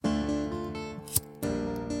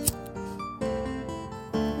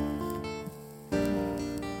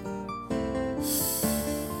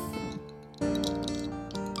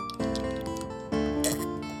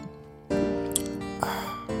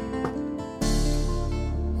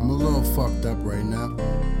real fucked up right now.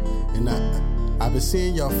 And I've been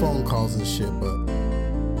seeing y'all phone calls and shit, but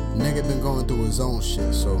nigga been going through his own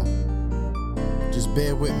shit, so just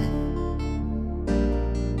bear with me.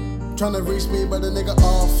 Tryna reach me, but a nigga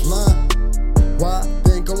offline. Why?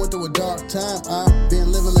 Been going through a dark time. I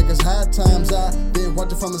been living like it's high times. I been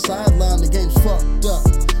watching from the sideline. The game's fucked up.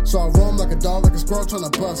 So I roam like a dog, like a squirrel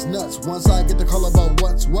tryna bust nuts. Once I get the call about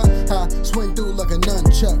what's what, I swing through like a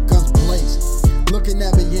nunchuck, guns blazing. Looking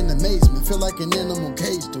at me in amazement, feel like an animal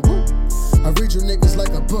caged. Woo. I read you niggas like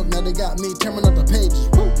a book, now they got me tearing up the pages.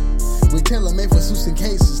 Woo. We tailor-made for suits and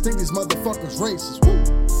cases, think these motherfuckers racist. Woo.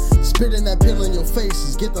 Spitting that pill in your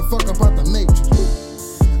faces, get the fuck up out the matrix. Woo.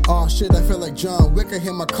 Aw shit, I feel like John Wick. I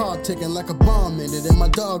hear my car ticking like a bomb in it, and my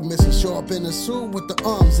dog missing. Show up in a suit with the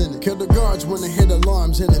arms in it. Kill the guards when they hit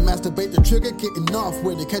alarms in it. Masturbate the trigger, getting off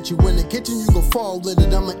with it. Catch you in the kitchen, you gon' fall in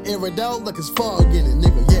it. I'ma air it out like it's fog in it,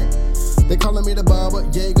 nigga, yeah. They calling me the barber,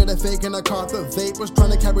 yeah, good at faking. I caught the vapors,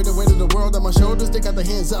 trying to carry the weight of the world on my shoulders. They got their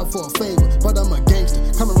hands out for a favor, but I'm a gangster.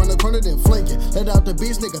 Coming around the corner, then flanking. Let out the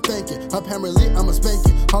beast, nigga, thank you. Apparently, I'm a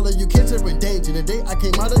spanking. All of you kids are in danger. The day I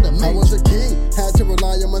came out of the manger, I was a king, had to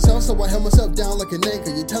rely on myself, so I held myself down like an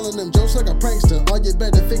anchor. You're telling them jokes like a prankster. All you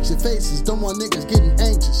better fix your faces. Don't want niggas getting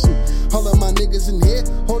anxious. All of my niggas in here,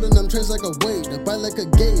 holding them trays like a waiter, bite like a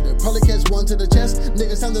gator. Probably catch one to the chest.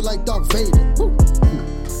 Niggas sounded like Darth Vader. Woo.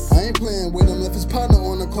 I ain't playing with him. Left his partner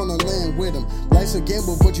on the corner laying with him. Life's a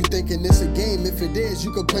gamble, but you thinking it's a game. If it is,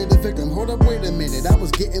 you could play the victim. Hold up, wait a minute, I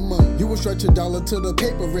was getting money. You would stretch a dollar to the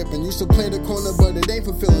paper ripping. Used to play the corner, but it ain't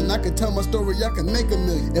fulfilling. I could tell my story, I can make a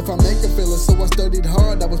million if I make a feeling. So I studied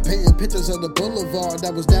hard. I was painting pictures of the boulevard.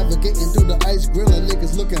 I was navigating through the ice grilling.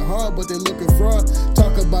 Niggas looking hard, but they looking fraud.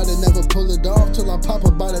 Talk about it, never pull it off. Till I pop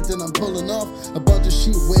about it, then I'm pulling off. A bunch of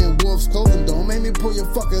sheep wearing wolf's clothing. Don't make me pull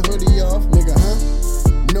your fucking hoodie off, nigga, huh?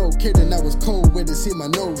 No kidding, I was cold with it, see my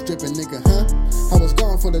nose dripping, nigga, huh? I was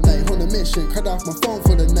gone for the night, on a mission, cut off my phone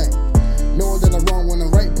for the night. Knowing that I'm wrong when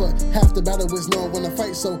I'm right, but half the battle is known when I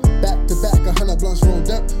fight. So back to back, 100 blunts rolled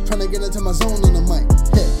up, trying to get into my zone on the mic.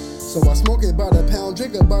 Hey, so I smoke it about a pound,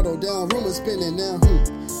 drink a bottle down, rumors spinning now.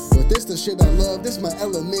 But this the shit I love, this my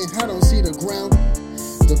element, I don't see the ground.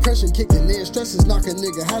 Depression kicking in, stress is knocking,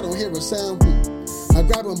 nigga, I don't hear a sound. I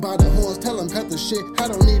grab him by the horns, tell him cut the shit, I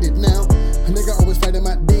don't need it now. A nigga always fighting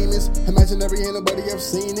my demons, imaginary, ain't nobody ever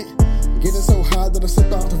seen it. Getting so high that I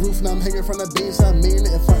slip off the roof, now I'm hanging from the beams, I mean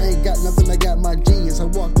it. If I ain't got nothing, I got my genius. I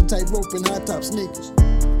walk the tightrope in high top sneakers.